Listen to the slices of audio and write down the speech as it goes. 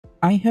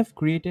I have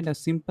created a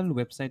simple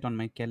website on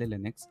my Kali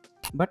Linux,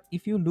 but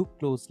if you look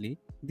closely,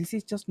 this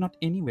is just not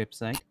any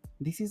website.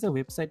 This is a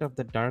website of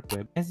the dark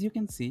web. As you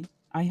can see,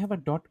 I have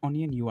a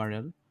 .onion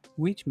URL,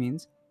 which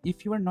means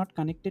if you are not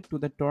connected to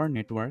the Tor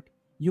network,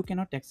 you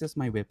cannot access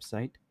my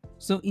website.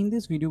 So in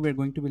this video, we're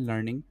going to be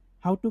learning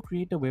how to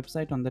create a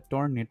website on the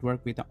Tor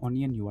network with an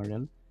onion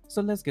URL.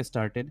 So let's get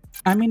started.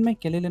 I'm in my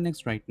Kali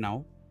Linux right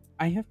now.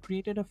 I have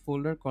created a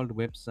folder called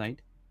website.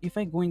 If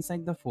I go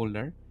inside the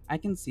folder, I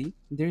can see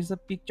there is a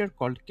picture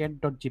called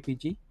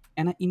cat.jpg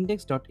and an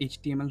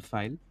index.html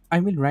file.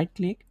 I will right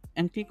click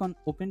and click on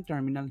open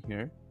terminal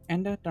here,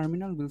 and a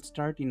terminal will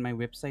start in my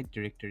website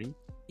directory.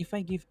 If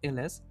I give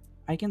ls,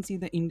 I can see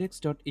the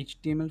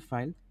index.html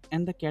file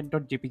and the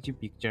cat.jpg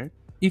picture.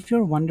 If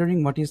you're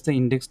wondering what is the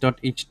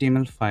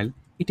index.html file,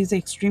 it is an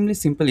extremely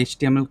simple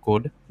HTML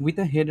code with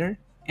a header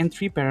and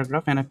 3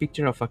 paragraphs and a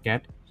picture of a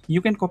cat.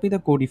 You can copy the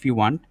code if you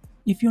want.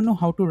 If you know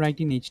how to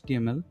write in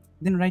HTML,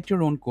 then write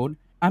your own code.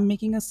 I'm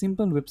making a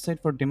simple website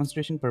for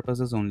demonstration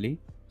purposes only.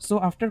 So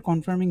after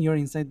confirming you're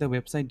inside the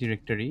website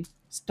directory,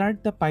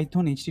 start the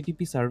Python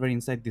HTTP server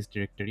inside this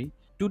directory.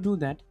 To do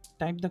that,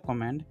 type the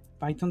command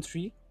python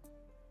 3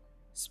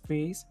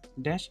 space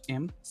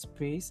 -m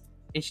space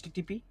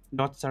http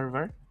dot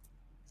server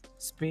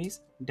space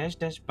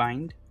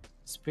 --bind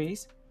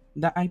space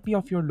the IP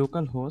of your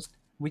local host,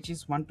 which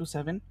is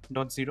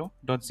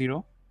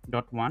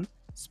 127.0.0.1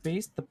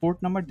 space the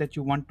port number that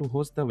you want to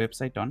host the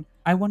website on.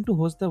 I want to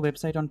host the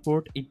website on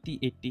port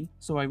 8080,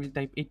 so I will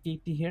type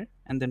 8080 here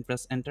and then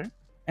press enter.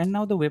 And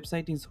now the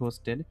website is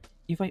hosted.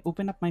 If I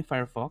open up my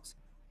Firefox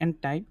and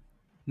type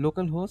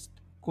localhost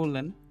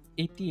colon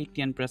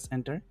 8080 and press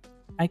enter,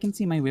 I can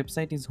see my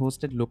website is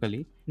hosted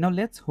locally. Now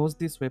let's host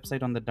this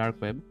website on the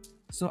dark web.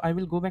 So I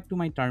will go back to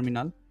my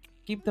terminal,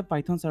 keep the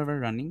Python server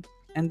running,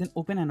 and then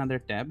open another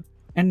tab.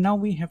 And now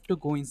we have to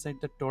go inside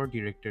the Tor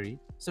directory.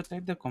 So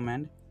type the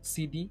command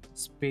cd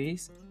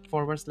space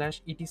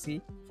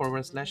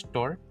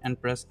 /etc/tor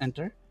and press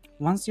enter.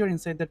 Once you're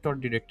inside the Tor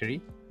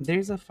directory, there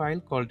is a file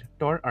called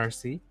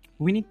torrc.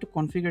 We need to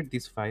configure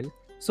this file.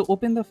 So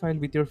open the file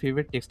with your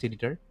favorite text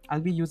editor.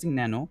 I'll be using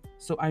nano,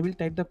 so I will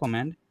type the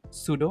command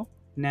sudo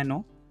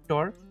nano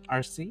tor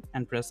rc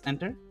and press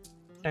enter.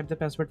 Type the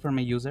password for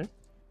my user.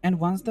 And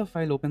once the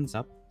file opens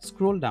up,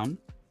 scroll down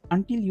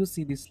until you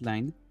see this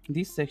line.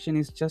 This section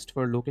is just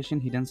for location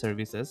hidden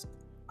services.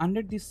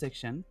 Under this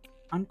section,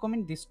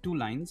 uncomment these two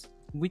lines,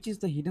 which is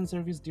the hidden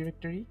service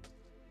directory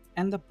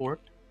and the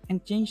port,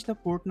 and change the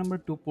port number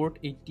to port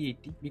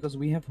 8080 because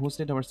we have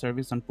hosted our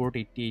service on port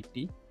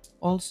 8080.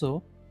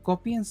 Also,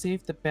 copy and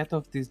save the path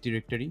of this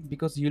directory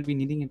because you'll be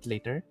needing it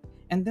later,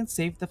 and then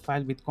save the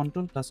file with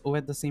Ctrl+O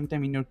at the same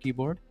time in your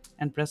keyboard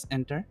and press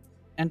enter,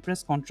 and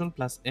press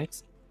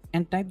Ctrl+X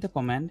and type the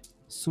command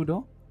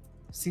sudo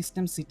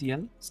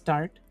systemctl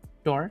start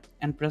tor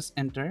and press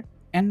enter.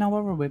 And now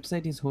our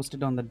website is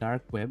hosted on the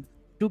dark web.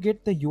 To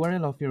get the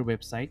URL of your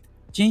website,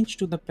 change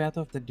to the path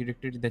of the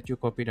directory that you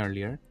copied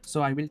earlier.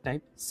 So I will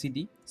type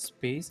cd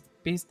space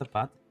paste the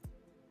path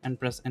and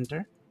press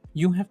enter.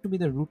 You have to be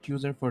the root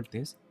user for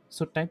this,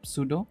 so type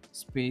sudo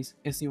space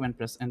su and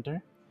press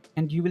enter,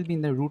 and you will be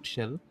in the root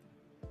shell.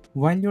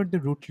 While you're the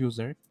root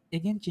user,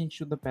 again change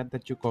to the path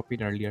that you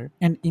copied earlier,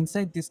 and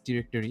inside this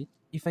directory,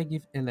 if I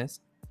give ls,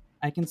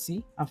 I can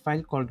see a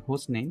file called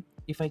hostname.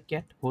 If I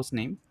get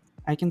hostname,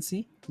 I can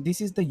see this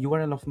is the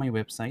URL of my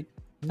website.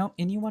 Now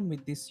anyone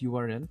with this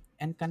URL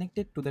and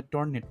connected to the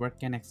Tor network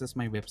can access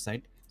my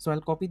website. So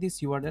I'll copy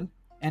this URL,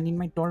 and in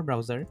my Tor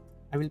browser,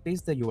 I will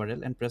paste the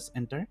URL and press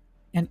enter.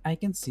 And I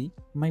can see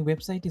my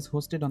website is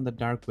hosted on the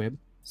dark web.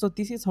 So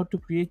this is how to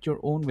create your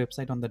own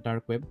website on the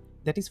dark web.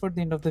 That is for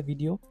the end of the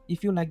video.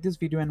 If you like this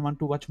video and want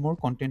to watch more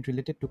content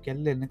related to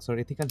Kali Linux or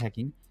ethical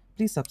hacking,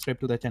 please subscribe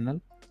to the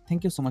channel.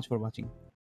 Thank you so much for watching.